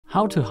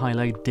How to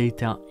highlight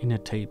data in a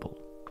table.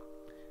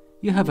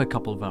 You have a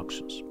couple of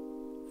options.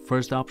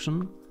 First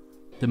option,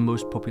 the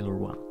most popular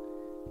one.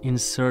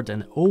 Insert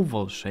an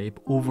oval shape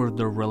over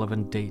the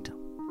relevant data.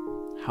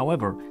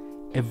 However,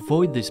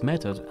 avoid this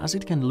method as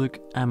it can look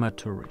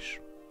amateurish.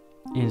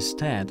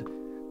 Instead,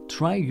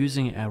 try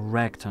using a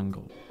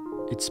rectangle.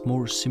 It's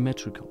more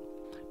symmetrical,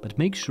 but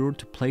make sure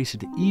to place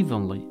it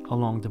evenly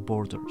along the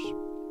borders.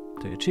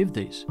 To achieve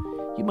this,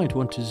 you might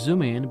want to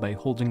zoom in by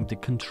holding the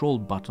Control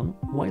button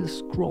while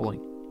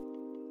scrolling.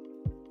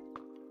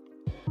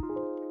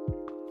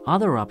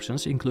 Other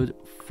options include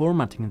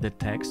formatting the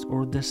text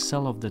or the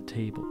cell of the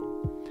table.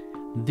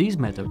 These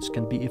methods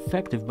can be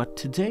effective, but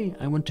today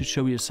I want to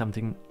show you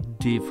something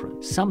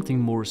different, something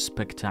more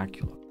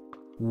spectacular.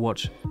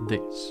 Watch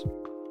this.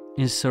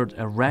 Insert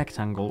a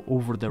rectangle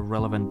over the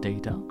relevant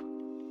data.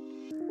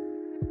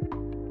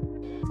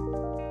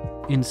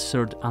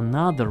 Insert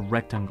another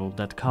rectangle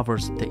that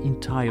covers the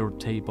entire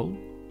table.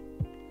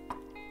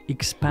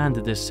 Expand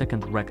the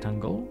second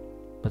rectangle,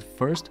 but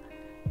first,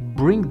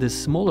 bring the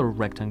smaller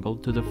rectangle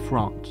to the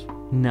front.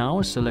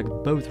 Now select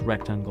both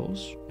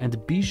rectangles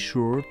and be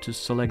sure to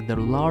select the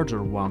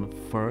larger one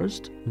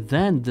first,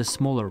 then the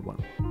smaller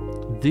one.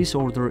 This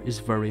order is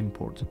very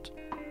important.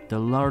 The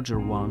larger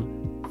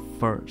one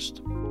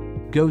first.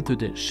 Go to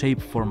the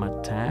Shape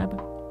Format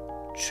tab,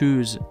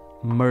 choose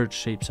Merge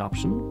Shapes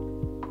option,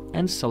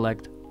 and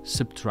select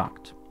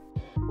Subtract.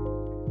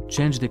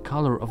 Change the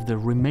color of the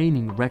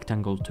remaining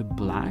rectangle to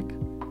black,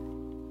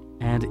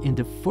 and in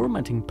the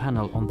Formatting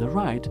panel on the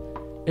right,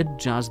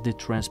 adjust the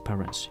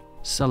transparency.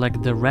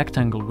 Select the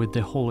rectangle with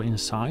the hole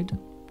inside,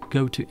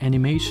 go to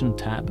Animation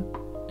tab,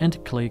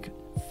 and click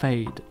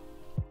Fade.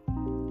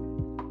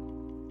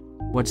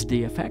 What's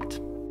the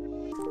effect?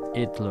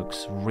 It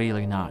looks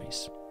really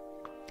nice.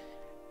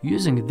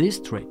 Using this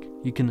trick,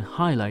 you can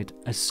highlight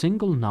a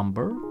single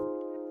number,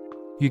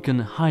 you can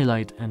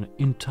highlight an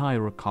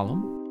entire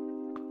column,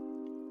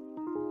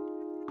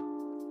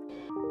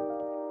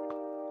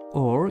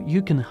 or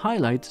you can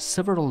highlight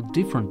several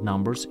different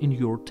numbers in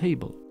your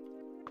table.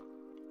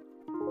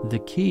 The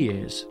key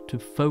is to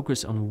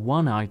focus on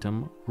one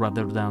item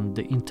rather than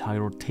the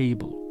entire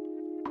table.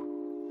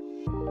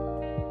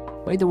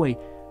 By the way,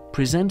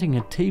 presenting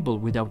a table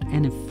without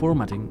any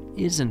formatting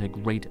isn't a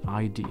great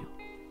idea.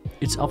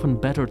 It's often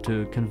better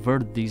to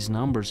convert these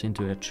numbers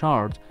into a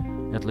chart,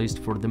 at least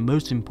for the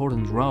most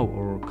important row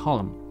or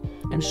column,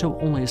 and show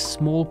only a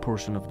small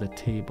portion of the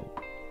table.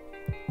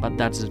 But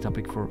that's the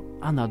topic for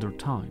another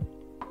time.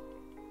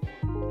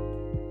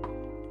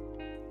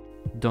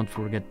 Don't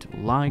forget to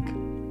like,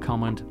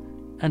 comment,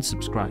 and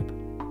subscribe.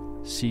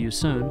 See you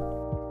soon!